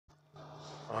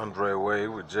Andre Wade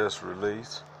was just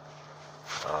released.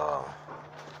 Uh,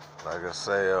 like I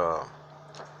say, I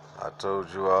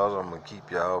told you all I'm gonna keep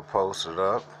y'all posted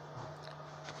up.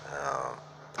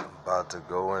 I'm about to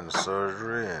go into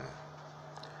surgery and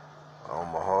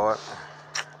on my heart,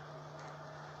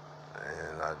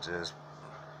 and I just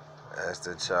ask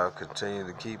that y'all continue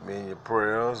to keep me in your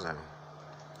prayers and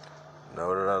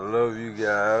know that I love you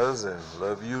guys and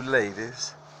love you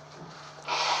ladies.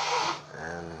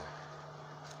 And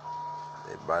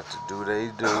they about to do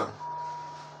they do.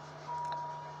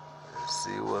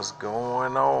 See what's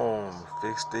going on.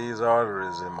 Fix these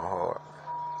arteries in my heart.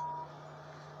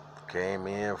 Came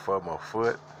in for my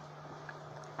foot.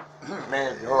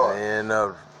 Man, God. End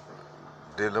up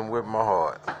dealing with my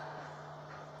heart.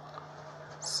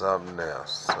 Something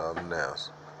else.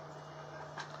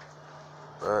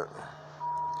 But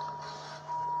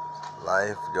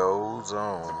life goes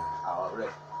on.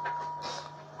 Already.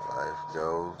 Life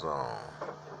goes on.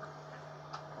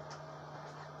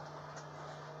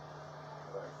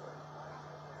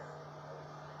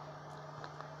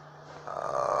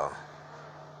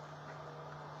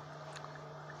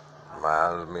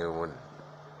 Reminds me of when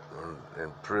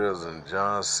in prison,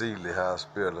 John Seeley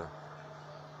Hospital,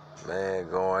 man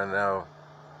going out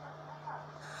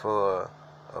for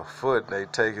a foot and they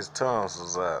take his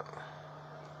tonsils out.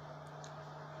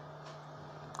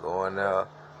 Going out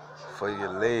for your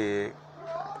leg,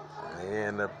 they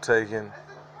end up giving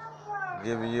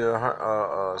you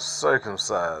a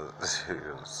circumcised.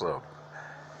 So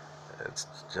it's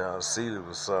John Seeley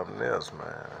was something else,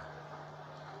 man.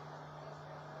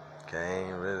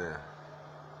 Can't really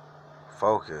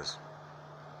focus,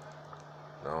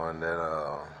 knowing that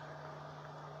I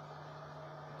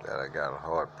got a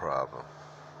heart problem.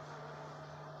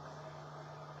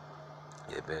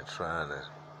 They've been trying to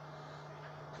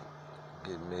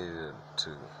get me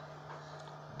to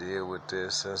deal with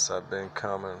this since I've been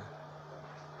coming.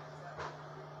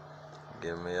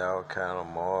 Giving me all kind of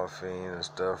morphine and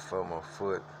stuff for my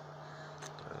foot.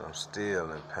 And I'm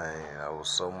still in pain. I was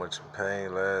so much in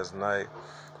pain last night,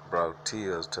 brought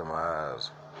tears to my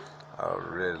eyes. I was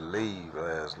ready to leave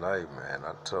last night, man.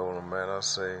 I told him, man, I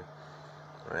say,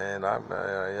 man,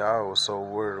 y'all was so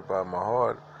worried about my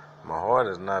heart. My heart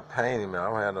is not paining me. I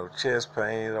don't have no chest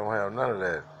pain. I don't have none of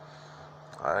that.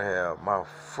 My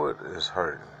foot is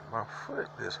hurting. My foot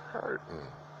is hurting.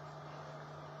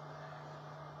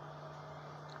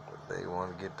 But they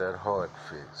want to get that heart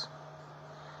fixed.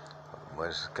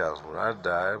 Much because when I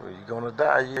die, when you're going to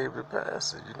die, you're able to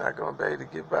pass it. You're not going to be able to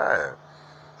get by it.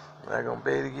 You're not going to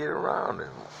be able to get around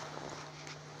it.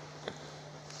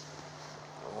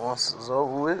 Once it's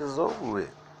over with, it's over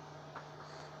with.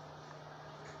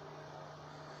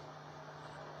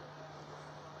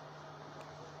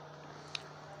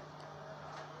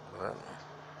 But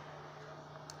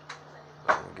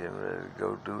I'm getting ready to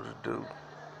go do the do.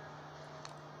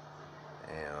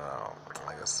 And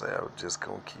like I said, I was just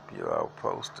going to keep you all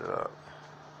posted up.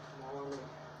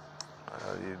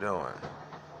 How you doing?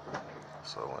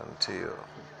 So until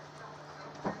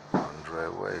Andre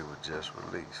Wade was just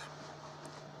released,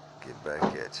 get back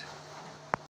at you.